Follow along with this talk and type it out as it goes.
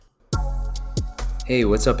Hey,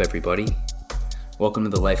 what's up, everybody? Welcome to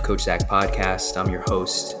the Life Coach Zach podcast. I'm your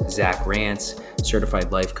host, Zach Rance,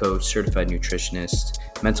 certified life coach, certified nutritionist,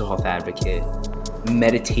 mental health advocate,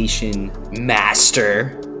 meditation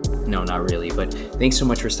master. No, not really, but thanks so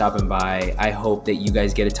much for stopping by. I hope that you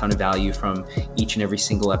guys get a ton of value from each and every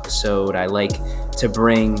single episode. I like to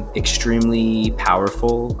bring extremely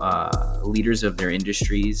powerful leaders of their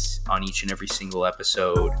industries on each and every single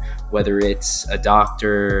episode, whether it's a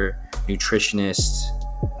doctor, nutritionist,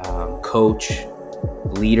 coach,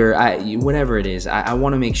 leader, whatever it is. I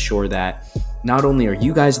want to make sure that not only are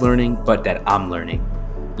you guys learning, but that I'm learning.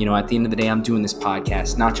 You know, at the end of the day, I'm doing this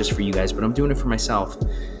podcast not just for you guys, but I'm doing it for myself.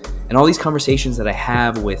 And all these conversations that I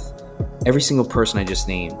have with every single person I just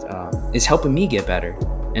named is helping me get better.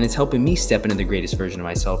 And it's helping me step into the greatest version of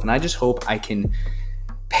myself. And I just hope I can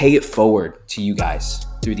pay it forward to you guys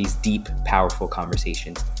through these deep, powerful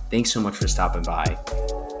conversations. Thanks so much for stopping by.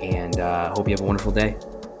 And hope you have a wonderful day.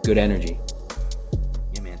 Good energy.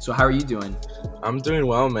 Yeah, man. So how are you doing? I'm doing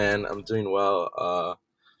well, man. I'm doing well.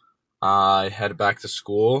 I head back to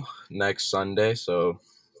school next Sunday, so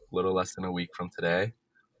a little less than a week from today.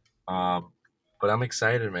 But I'm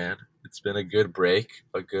excited, man. It's been a good break,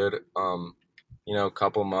 a good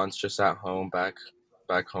couple months just at home, back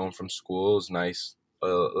home from school is nice. A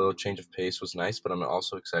little change of pace was nice, but I'm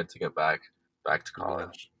also excited to get back to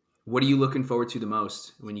college. What are you looking forward to the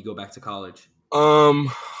most when you go back to college?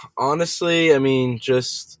 Honestly, I mean,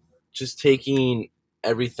 just taking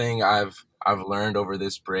everything I've learned over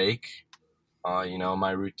this break.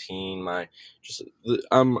 My routine,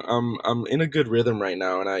 I'm in a good rhythm right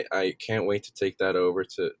now, and I can't wait to take that over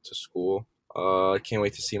to school. I can't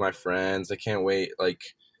wait to see my friends. I can't wait,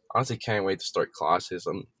 honestly, can't wait to start classes.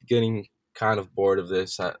 I'm getting kind of bored of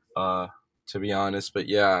this, to be honest, but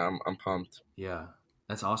yeah, I'm pumped. Yeah,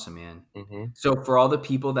 that's awesome, man. hmm So for all the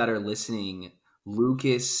people that are listening,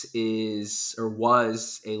 Lucas is or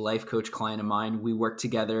was a life coach client of mine. We worked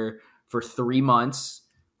together for 3 months.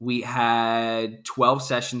 We had 12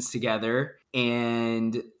 sessions together,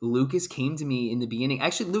 and Lucas came to me in the beginning.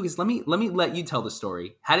 Actually, Lucas, let me let you tell the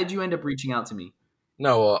story. How did you end up reaching out to me?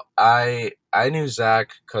 No, well, I knew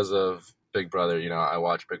Zach because of Big Brother. I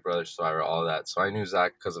watched Big Brother Survivor, all that. So I knew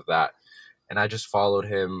Zach because of that, and I just followed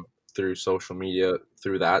him through social media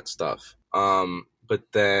through that stuff. But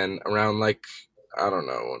then around I don't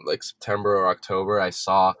know, like September or October, I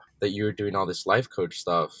saw that you were doing all this life coach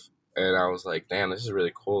stuff, and I was like, damn, this is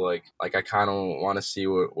really cool. Like I kind of want to see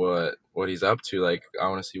what he's up to. Like I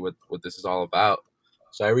want to see what this is all about.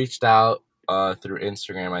 So I reached out through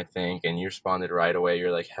Instagram, I think, and you responded right away.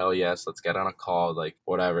 You're like, hell yes, let's get on a call, like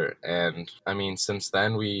whatever. And I mean, since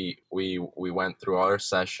then we went through all our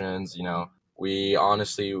sessions.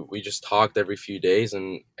 We just talked every few days,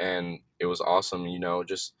 and it was awesome.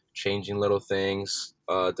 Just changing little things,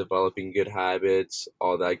 developing good habits,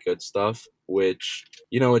 all that good stuff. Which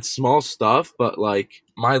it's small stuff, but like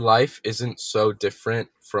my life isn't so different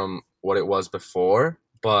from what it was before,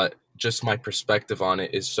 but just my perspective on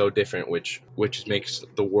it is so different, which makes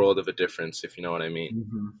the world of a difference, if you know what I mean.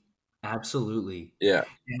 Mhm. Absolutely. Yeah,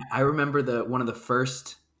 And I remember one of the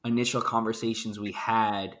first initial conversations we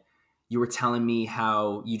had. You were telling me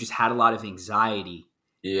how you just had a lot of anxiety,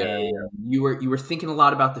 yeah, and you were thinking a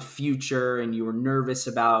lot about the future, and you were nervous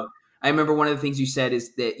about. I remember one of the things you said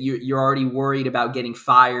is that you're already worried about getting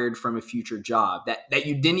fired from a future job that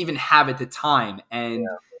you didn't even have at the time. And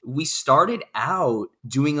we started out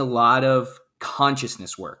doing a lot of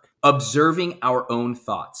consciousness work, observing our own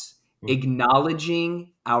thoughts, yeah.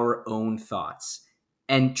 acknowledging our own thoughts,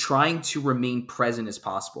 and trying to remain present as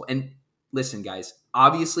possible. And listen, guys,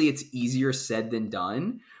 obviously it's easier said than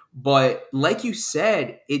done. But like you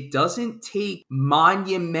said, it doesn't take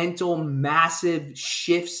monumental, massive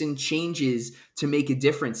shifts and changes to make a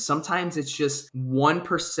difference. Sometimes it's just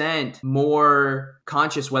 1% more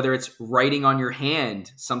conscious, whether it's writing on your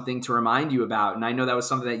hand, something to remind you about. And I know that was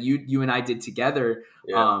something that you and I did together,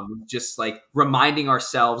 Yeah. just like reminding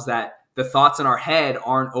ourselves that the thoughts in our head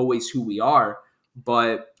aren't always who we are.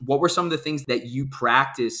 But what were some of the things that you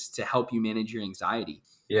practiced to help you manage your anxiety?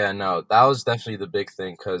 Yeah, no, that was definitely the big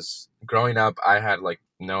thing because growing up, I had like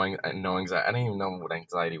no anxiety. I didn't even know what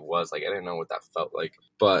anxiety was. Like, I didn't know what that felt like.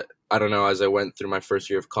 But I don't know. As I went through my first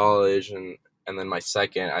year of college and then my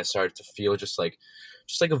second, I started to feel just like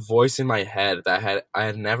a voice in my head that I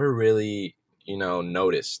had never really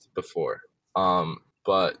noticed before.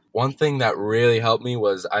 But one thing that really helped me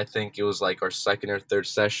was I think it was like our second or third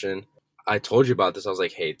session. I told you about this. I was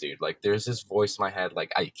like, hey, dude, like there's this voice in my head.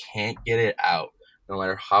 Like I can't get it out no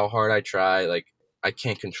matter how hard I try, like I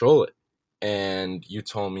can't control it. And you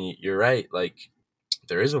told me you're right, like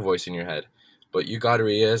there is a voice in your head. but you got to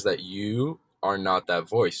realize that you are not that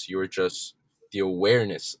voice. You are just the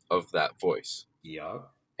awareness of that voice. Yeah.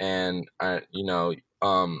 And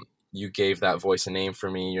you gave that voice a name for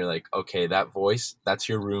me. You're like, okay, that voice, that's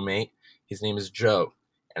your roommate. His name is Joe.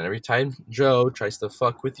 And every time Joe tries to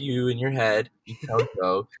fuck with you in your head, you tell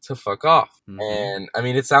Joe to fuck off. And I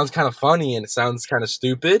mean, it sounds kind of funny and it sounds kind of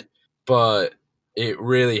stupid, but it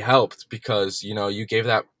really helped because, you gave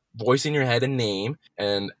that voice in your head a name.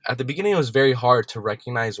 And at the beginning, it was very hard to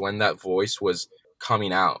recognize when that voice was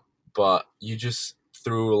coming out. But you just,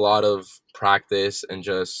 through a lot of practice and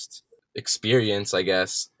just experience, I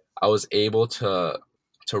guess, I was able to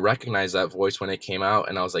recognize that voice when it came out,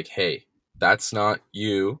 and I was like, hey, that's not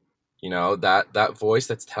you. That voice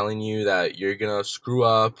that's telling you that you're gonna screw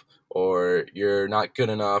up or you're not good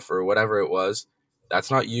enough or whatever it was,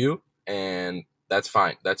 that's not you, and that's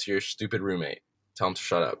fine. That's your stupid roommate. Tell him to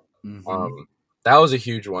shut up. That was a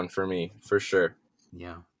huge one for me, for sure.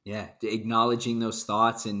 Yeah. Yeah. Acknowledging those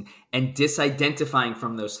thoughts and disidentifying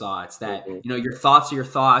from those thoughts that, your thoughts are your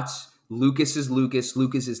thoughts. Lucas is Lucas.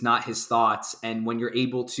 Lucas is not his thoughts. And when you're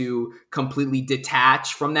able to completely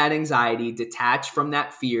detach from that anxiety, detach from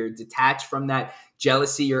that fear, detach from that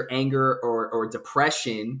jealousy or anger or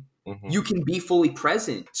depression, you can be fully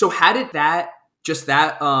present. So how did that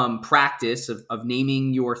practice of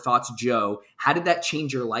naming your thoughts, Joe, how did that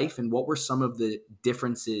change your life? And what were some of the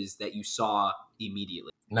differences that you saw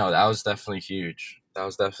immediately? No, that was definitely huge.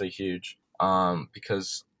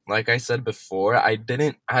 Because like I said before, I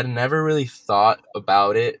had never really thought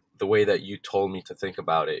about it the way that you told me to think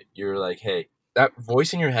about it. You were like, hey, that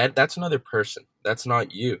voice in your head, that's another person. That's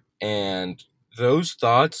not you. And those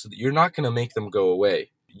thoughts, you're not going to make them go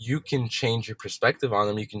away. You can change your perspective on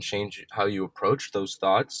them. You can change how you approach those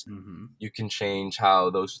thoughts. You can change how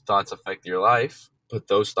those thoughts affect your life. But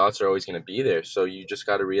those thoughts are always going to be there. So you just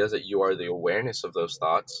got to realize that you are the awareness of those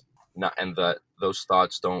thoughts, and that those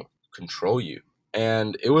thoughts don't control you.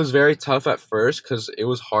 And it was very tough at first because it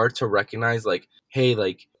was hard to recognize, like, hey,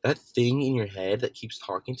 like that thing in your head that keeps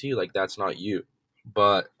talking to you, like that's not you.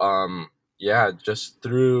 But yeah, just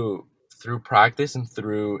through practice and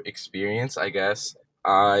through experience, I guess,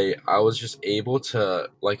 I was just able to,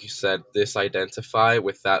 like you said, disidentify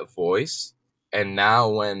with that voice. And now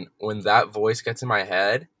when that voice gets in my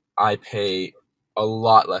head, I pay a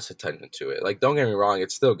lot less attention to it. Like, don't get me wrong,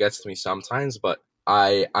 it still gets to me sometimes, but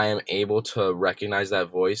I am able to recognize that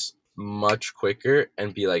voice much quicker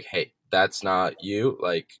and be like, hey, that's not you.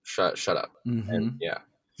 Like, shut up. And yeah.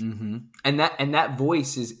 And that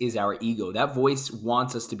voice is our ego. That voice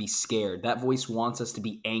wants us to be scared. That voice wants us to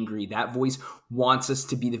be angry. That voice wants us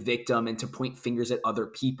to be the victim and to point fingers at other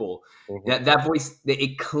people. That voice,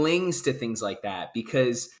 it clings to things like that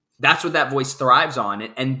because that's what that voice thrives on.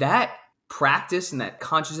 And that practice and that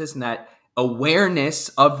consciousness and that awareness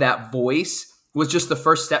of that voice was just the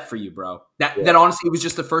first step for you, bro. That honestly was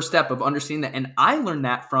just the first step of understanding that. And I learned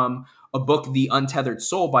that from a book, The Untethered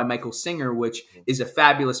Soul by Michael Singer, which is a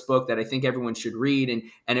fabulous book that I think everyone should read.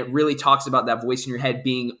 And it really talks about that voice in your head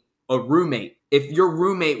being a roommate. If your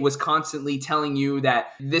roommate was constantly telling you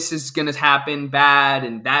that this is going to happen bad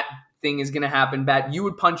and that thing is going to happen bad, you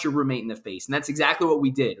would punch your roommate in the face. And that's exactly what we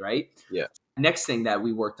did, right? Yeah. Next thing that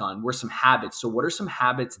we worked on were some habits. So what are some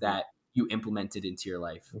habits that you implemented into your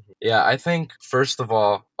life? Yeah, I think first of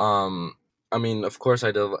all, I mean, of course,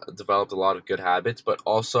 I developed a lot of good habits, but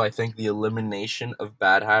also I think the elimination of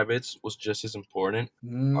bad habits was just as important.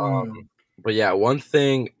 But yeah, one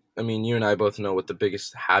thing, I mean, you and I both know what the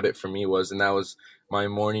biggest habit for me was, and that was my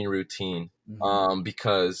morning routine.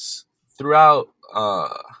 Because throughout,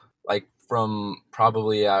 like from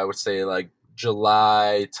probably, I would say like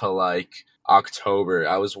July to like October,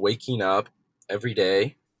 I was waking up every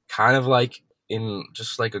day, kind of like in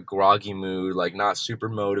just like a groggy mood, like not super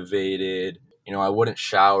motivated. I wouldn't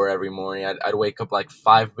shower every morning. I'd wake up like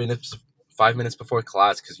 5 minutes before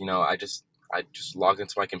class because I just logged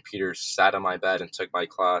into my computer, sat on my bed, and took my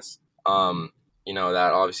class.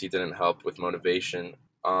 That obviously didn't help with motivation.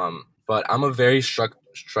 But I'm a very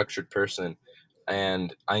structured person,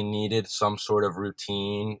 and I needed some sort of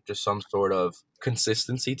routine, just some sort of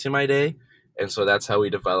consistency to my day. And so that's how we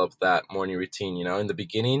developed that morning routine. In the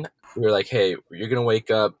beginning, we were like, hey, you're going to wake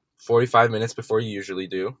up 45 minutes before you usually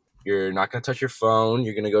do. You're not going to touch your phone.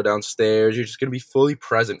 You're going to go downstairs. You're just going to be fully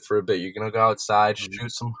present for a bit. You're going to go outside,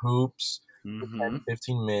 shoot some hoops for 10,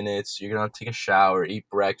 15 minutes. You're going to take a shower, eat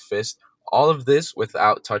breakfast, all of this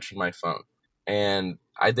without touching my phone. And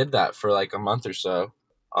I did that for like a month or so.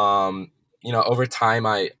 Over time,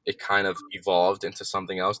 it kind of evolved into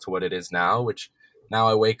something else to what it is now, which now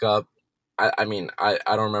I wake up. I mean, I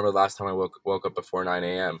don't remember the last time I woke up before 9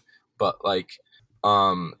 a.m., but like,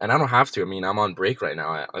 and I don't have to. I mean, I'm on break right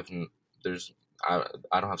now. There's I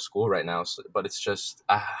don't have school right now, so, but it's just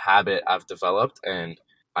a habit I've developed, and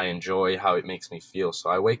I enjoy how it makes me feel. So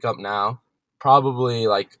I wake up now, probably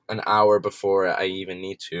like an hour before I even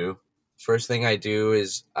need to. First thing I do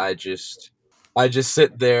is I just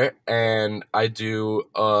sit there and I do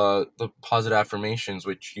the positive affirmations,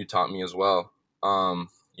 which you taught me as well.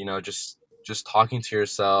 Just talking to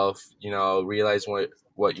yourself, realize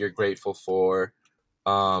what you're grateful for,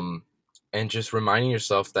 um, and just reminding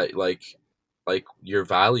yourself that like your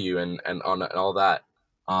value and all that.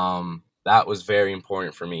 That was very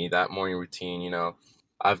important for me. That morning routine,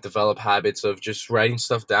 I've developed habits of just writing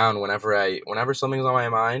stuff down whenever something's on my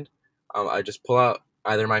mind. I just pull out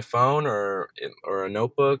either my phone or a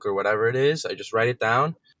notebook or whatever it is. I just write it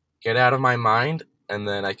down, get it out of my mind, and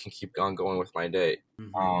then I can keep on going with my day.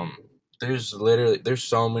 Um, there's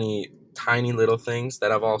so many tiny little things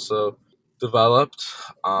that I've also developed.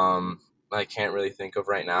 I can't really think of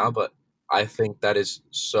right now, but I think that is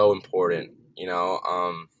so important.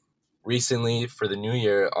 Recently for the new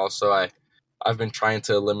year, also I've been trying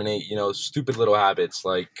to eliminate stupid little habits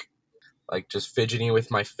like just fidgeting with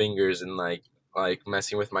my fingers and like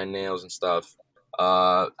messing with my nails and stuff.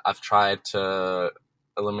 I've tried to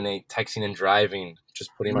eliminate texting and driving,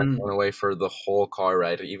 just putting my Mm. phone away for the whole car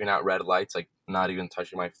ride, even at red lights, like not even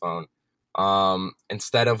touching my phone.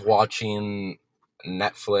 Instead of watching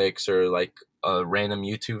Netflix or like a random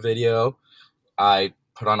YouTube video, I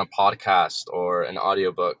put on a podcast or an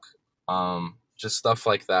audiobook. Just stuff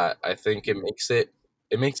like that. I think it makes it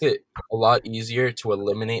a lot easier to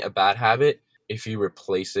eliminate a bad habit if you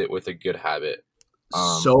replace it with a good habit. Um,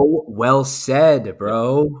 So well said, yeah.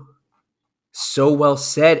 bro. So well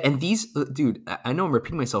said. And these, dude, I know I'm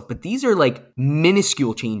repeating myself, but these are like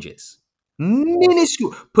minuscule changes.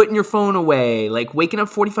 Minuscule. Putting your phone away, like waking up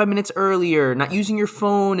 45 minutes earlier, not using your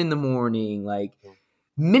phone in the morning, like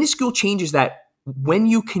minuscule changes that when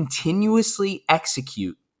you continuously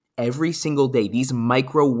execute every single day, these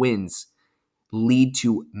micro wins lead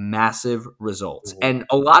to massive results. Mhm. And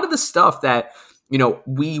a lot of the stuff that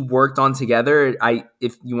we worked on together,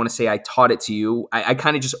 if you want to say I taught it to you, I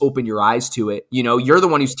kind of just opened your eyes to it. You're the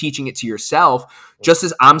one who's teaching it to yourself, just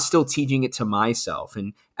as I'm still teaching it to myself.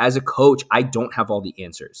 And as a coach, I don't have all the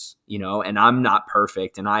answers, and I'm not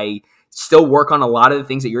perfect, and I still work on a lot of the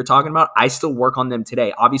things that you're talking about. I still work on them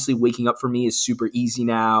today. Obviously, waking up for me is super easy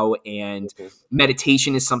now, and Mhm.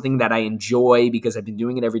 meditation is something that I enjoy because I've been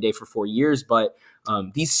doing it every day for 4 years. But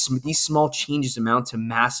these small changes amount to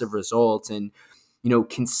massive results, and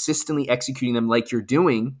consistently executing them like you're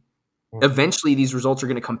doing, eventually these results are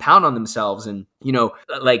going to compound on themselves. And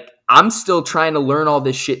like I'm still trying to learn all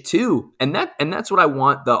this shit too, and that's what I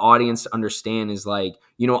want the audience to understand is like,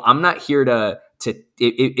 I'm not here to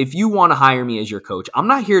if you want to hire me as your coach, I'm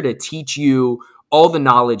not here to teach you all the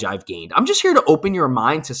knowledge I've gained. I'm just here to open your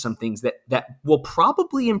mind to some things that will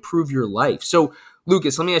probably improve your life. So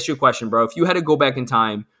Lucas, let me ask you a question, bro. If you had to go back in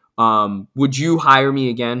time, would you hire me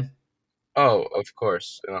again? Oh, of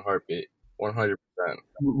course, in a heartbeat, 100%.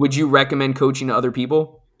 Would you recommend coaching to other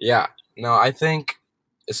people? Yeah. No, I think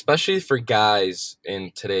especially for guys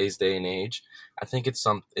in today's day and age, I think it's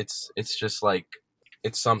just like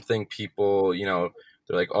it's something people,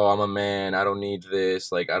 they're like, "Oh, I'm a man. I don't need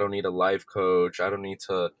this. Like I don't need a life coach. I don't need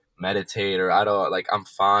to meditate or I don't like I'm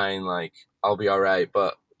fine. Like I'll be all right."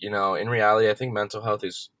 But, in reality, I think mental health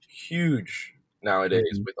is huge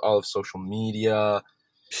nowadays Mhm. with all of social media,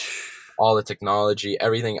 all the technology,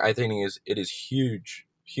 everything. I think it is huge,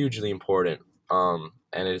 hugely important.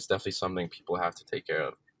 And it is definitely something people have to take care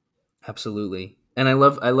of. Absolutely. And I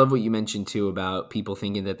love what you mentioned too about people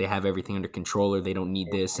thinking that they have everything under control or they don't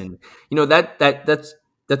need this. And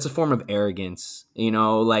that's a form of arrogance.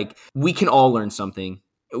 Like we can all learn something.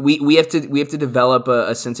 We have to develop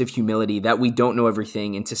a sense of humility that we don't know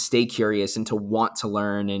everything, and to stay curious and to want to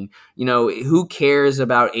learn. And who cares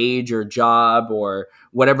about age or job or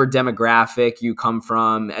whatever demographic you come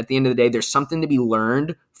from? At the end of the day, there's something to be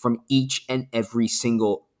learned from each and every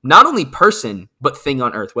single, not only person, but thing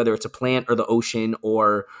on earth, whether it's a plant or the ocean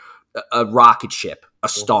or a rocket ship, a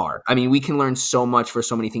star. I mean, we can learn so much for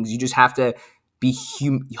so many things. You just have to be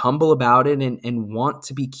humble about it, and want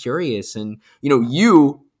to be curious. And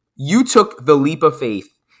you took the leap of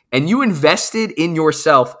faith and you invested in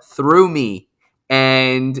yourself through me.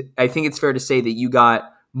 And I think it's fair to say that you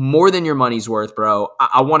got more than your money's worth, bro.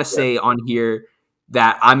 I want to Yeah. say on here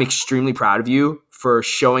that I'm extremely proud of you for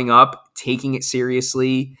showing up, taking it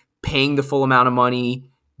seriously, paying the full amount of money,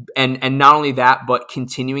 and not only that, but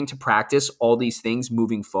continuing to practice all these things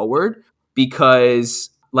moving forward, because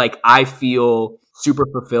like I feel super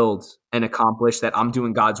fulfilled and accomplished that I'm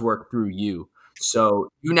doing God's work through you. So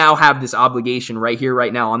you now have this obligation right here,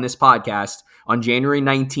 right now on this podcast on January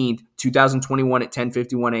 19th, 2021 at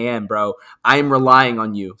 10:51 a.m., bro. I am relying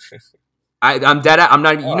on you. I'm dead. I'm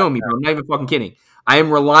not, you know me, bro. I'm not even fucking kidding. I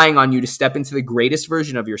am relying on you to step into the greatest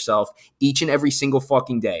version of yourself each and every single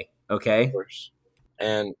fucking day. Okay. Of course.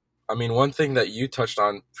 And I mean, one thing that you touched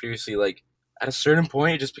on previously, like at a certain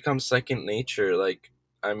point, it just becomes second nature. Like,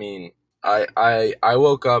 I mean, I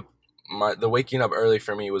woke up. The waking up early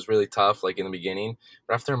for me was really tough, like in the beginning.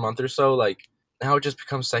 But after a month or so, like now it just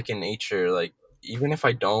becomes second nature. Like even if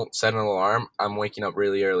I don't set an alarm, I'm waking up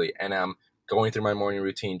really early and I'm going through my morning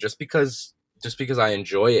routine just because I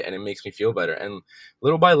enjoy it and it makes me feel better. And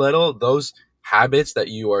little by little, those habits that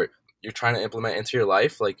you're trying to implement into your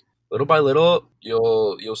life, like little by little,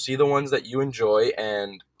 you'll see the ones that you enjoy.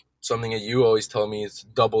 And something that you always tell me is to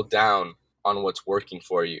double down on what's working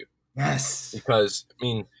for you. Yes. Because I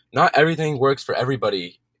mean, not everything works for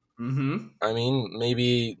everybody. Mm-hmm. I mean,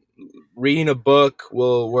 maybe reading a book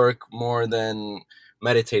will work more than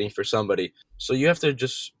meditating for somebody. So you have to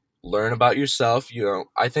just learn about yourself. You know,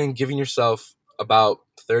 I think giving yourself about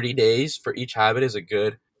 30 days for each habit is a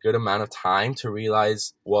good amount of time to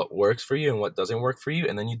realize what works for you and what doesn't work for you,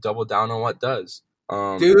 and then you double down on what does.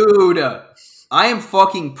 Dude, I am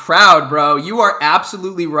fucking proud, bro. You are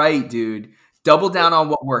absolutely right, dude. Double down on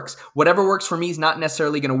what works. Whatever works for me is not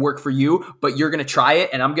necessarily going to work for you, but you're going to try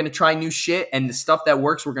it, and I'm going to try new shit, and the stuff that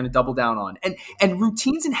works, we're going to double down on. And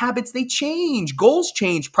routines and habits, they change. Goals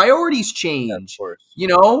change. Priorities change. Yeah, of course. You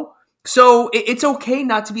know? So it's okay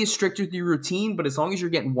not to be as strict with your routine, but as long as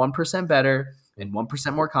you're getting 1% better and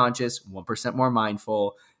 1% more conscious, 1% more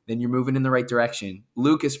mindful, then you're moving in the right direction.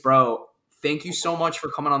 Lucas, bro, thank you so much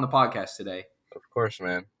for coming on the podcast today. Of course,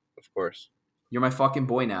 man. Of course. You're my fucking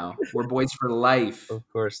boy now. We're boys for life. Of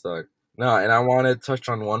course, dog. No, and I want to touch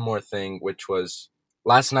on one more thing, which was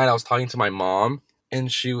last night I was talking to my mom, and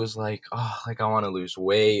she was like, "Oh, like I want to lose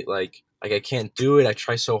weight. Like I can't do it. I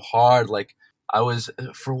try so hard. Like I was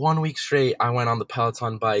for 1 week straight. I went on the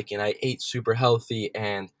Peloton bike and I ate super healthy,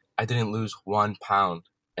 and I didn't lose 1 pound."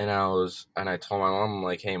 And I told my mom, I'm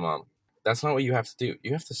like, "Hey, mom, that's not what you have to do.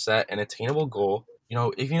 You have to set an attainable goal. You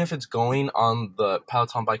know, even if it's going on the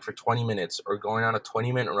Peloton bike for 20 minutes or going on a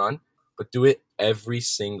 20-minute run, but do it every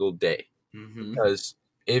single day." Mm-hmm. Because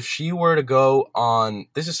if she were to go on,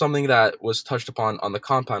 this is something that was touched upon on The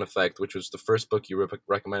Compound Effect, which was the first book you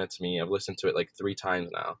recommended to me. I've listened to it like 3 times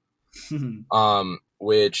now.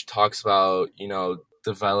 Which talks about, you know,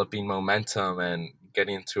 developing momentum and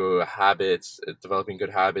getting into habits, developing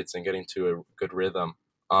good habits and getting to a good rhythm.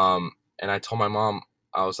 And I told my mom,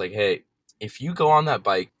 I was like, "Hey, if you go on that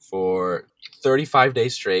bike for 35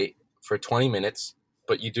 days straight for 20 minutes,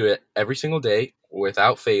 but you do it every single day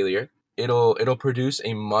without failure, it'll produce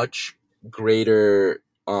a much greater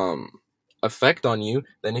effect on you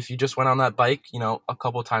than if you just went on that bike, you know, a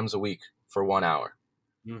couple times a week for 1 hour."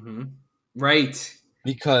 Mm-hmm. Right.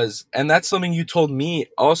 Because, and that's something you told me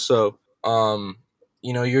also,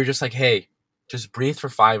 you know, you're just like, "Hey, just breathe for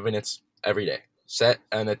 5 minutes every day. Set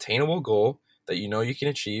an attainable goal that you know you can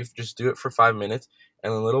achieve. Just do it for 5 minutes,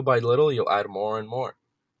 and then little by little, you'll add more and more,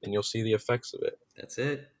 and you'll see the effects of it." That's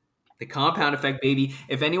it. The Compound Effect, baby.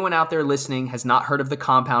 If anyone out there listening has not heard of The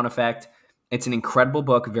Compound Effect, it's an incredible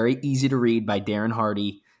book, very easy to read by Darren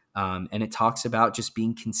Hardy. And it talks about just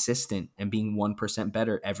being consistent and being 1%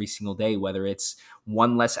 better every single day, whether it's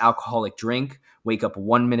 1 less alcoholic drink, wake up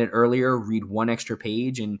 1 minute earlier, read 1 extra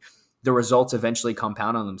page, and the results eventually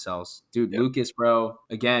compound on themselves. Dude, yep. Lucas, bro,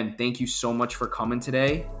 again, thank you so much for coming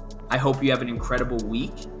today. I hope you have an incredible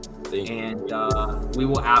week. And we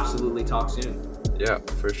will absolutely talk soon. Yeah,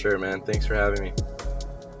 for sure, man. Thanks for having me.